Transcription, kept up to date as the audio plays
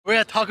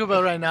at Taco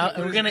Bell right now,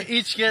 and we're gonna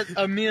each get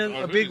a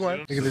meal, a big one.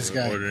 Look at this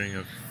guy. Ordering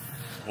a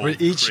whole We're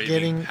each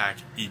getting pack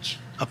each.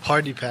 a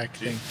party pack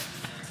thing.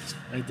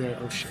 Right there.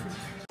 Oh shit.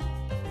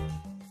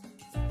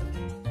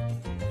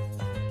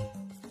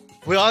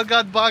 We all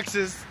got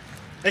boxes,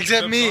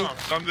 except me.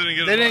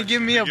 They didn't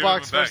give me a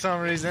box for some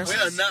reason. We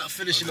are not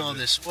finishing all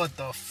this. What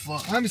the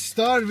fuck? I'm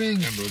starving.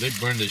 Yeah, bro, they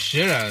burned the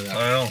shit out of that.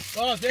 I know.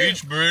 Oh, damn.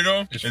 Each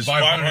burrito is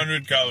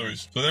 500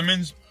 calories. So that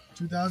means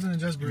 2,000 and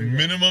just burrito.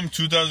 minimum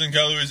 2,000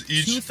 calories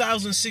each.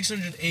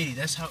 2,680.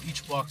 That's how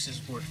each box is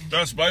worth.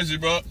 That's spicy,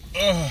 bro.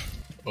 Ugh.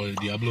 Oh, the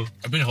Diablo.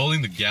 I've been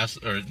holding the gas,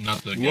 or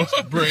not the gas,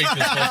 the brake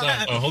this whole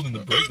time. I'm holding the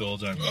brake the whole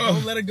time.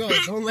 Don't let it go.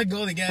 Don't let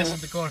go of the gas in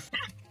the car.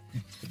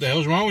 What the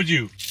hell's wrong with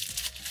you?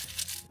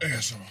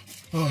 ASMR.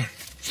 What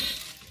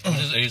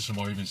does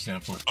ASMR even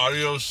stand for?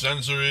 Audio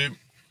sensory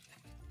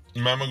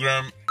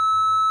mammogram.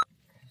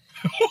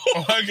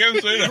 Oh, I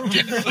can't say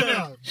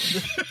that.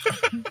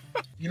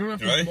 You don't have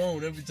to Right?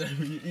 moan every time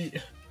you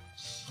eat.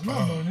 I'm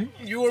not moaning.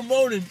 You were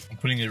moaning. I'm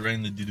putting it right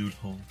in the dude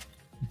hole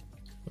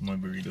of my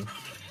burrito.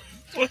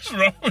 What's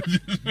wrong with you?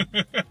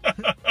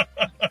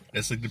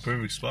 That's like the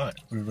perfect spot.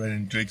 We're right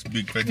in Drake's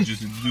big fat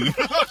juicy dude.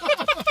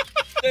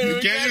 You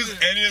can't use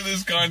any of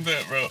this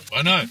content, bro.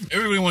 Why not?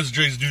 Everybody wants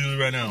Drake's doodle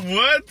right now.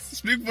 What?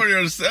 Speak for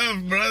yourself,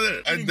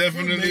 brother. I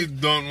definitely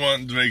don't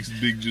want Drake's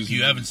big juicy.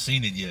 You haven't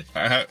seen it yet.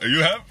 I have.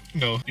 You have?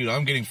 No. Dude,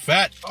 I'm getting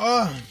fat.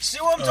 See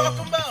what I'm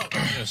talking about?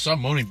 Yeah, stop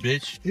moaning,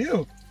 bitch.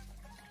 Ew.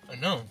 I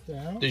know.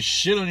 There's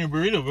shit on your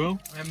burrito, bro.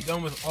 I'm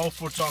done with all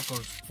 4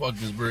 tacos. Fuck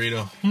this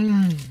burrito.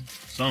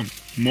 Some.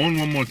 Moan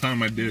one more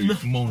time, I dare you.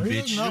 Moan,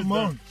 It's bitch. not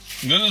moan.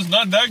 This is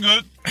not that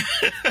good.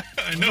 I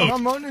I'm know.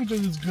 not moaning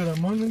because it's good.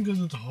 I'm moaning because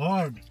it's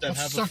hard. I have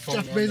a suck phone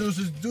Jeff on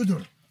Bezos'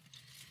 doodle.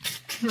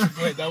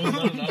 Wait, that was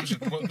not an option.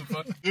 What the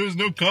fuck? There was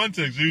no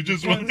context. You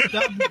just You can't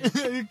stop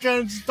me. You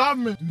can't stop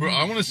me. Bro,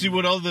 I want to see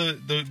what all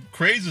the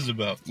craze is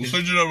about. We'll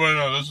search it up right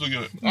now. Let's look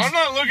at it. I'm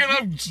not looking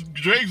up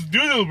Drake's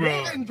doodle,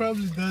 bro. He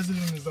probably does it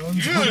in his own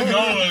You don't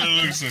know what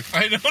it looks like.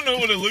 I don't know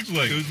what it looks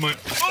like. It was my.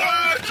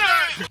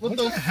 What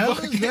the hell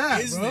is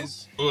that, Is bro?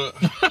 this? What?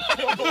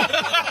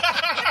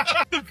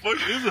 The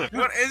fuck is that?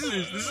 What is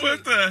this?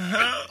 What the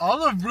hell?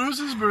 All of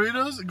Bruce's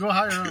burritos go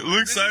higher up.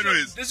 Look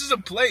sideways. This is a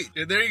plate.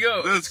 Yeah, there you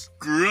go. That's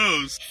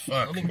gross.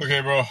 Fuck. Okay,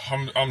 bro.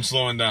 I'm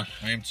slowing down.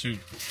 I am too.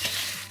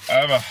 I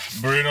have a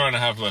burrito and a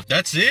half left.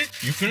 That's it?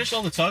 You finished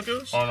all the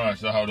tacos? Oh no, I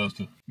still have those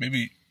two.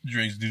 Maybe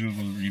Drake's doodle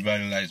will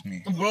revitalize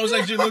me. Bro's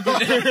actually looking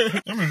at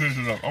it. Let me switch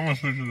it up. I'm gonna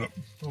switch it up.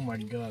 Oh my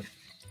god.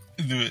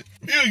 Do it.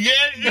 You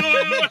get it? I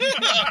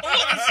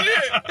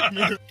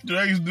wanna see it.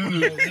 Drake's doodle.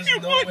 There's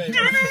no way.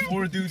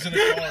 4 dudes in a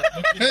car.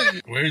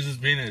 Where's this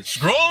penis?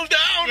 Scroll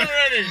down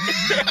already!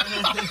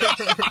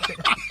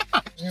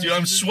 Dude,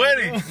 I'm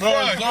sweating. Bro,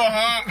 it's so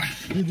hot.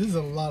 Dude, this is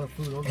a lot of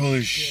food.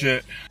 Holy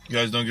shit. You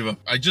guys don't give up.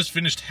 I just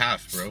finished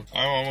half, bro.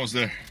 I'm almost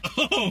there.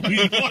 Oh,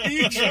 why are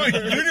you trying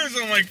to do this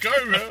on my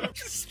car, bro?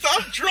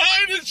 Stop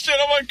trying this shit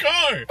on my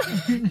car!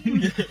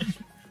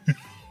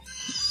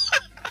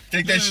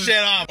 Take that shit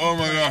off. Oh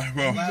my god,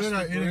 bro. I'm good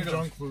at eating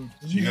junk food.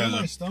 Did you You hear guys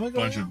my are stomach?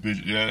 bunch right of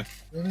bitches. Yeah.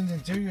 now? Even the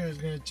interior is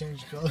gonna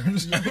change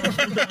colors.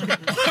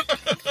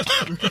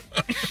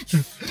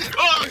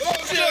 Oh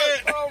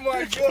shit! Oh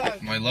my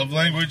god. My love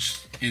language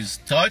is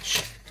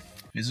touch,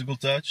 physical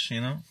touch, you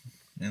know?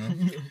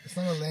 It's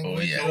not a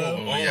language. yeah. Oh,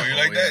 you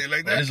like that? You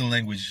like That that? is a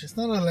language. It's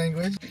not a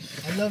language.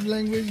 I love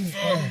language. It's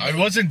fun. I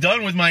wasn't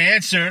done with my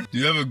answer. Do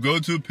you have a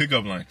go-to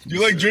pickup line? Do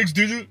you like Drake's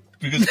doodle?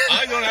 Because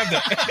I don't have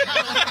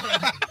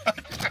that.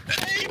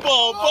 Hey,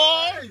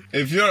 boy!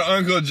 If your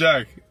Uncle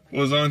Jack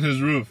was on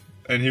his roof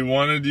and he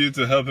wanted you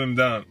to help him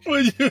down,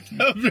 would you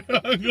help your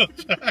Uncle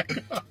Jack?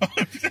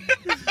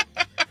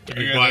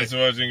 Okay, thanks for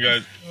watching,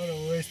 guys. What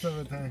a waste of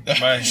a time.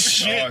 My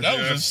Shit,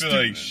 that was I feel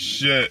like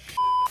shit.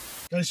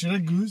 Guys, should I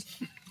goose?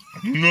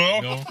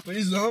 No. No.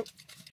 Please don't.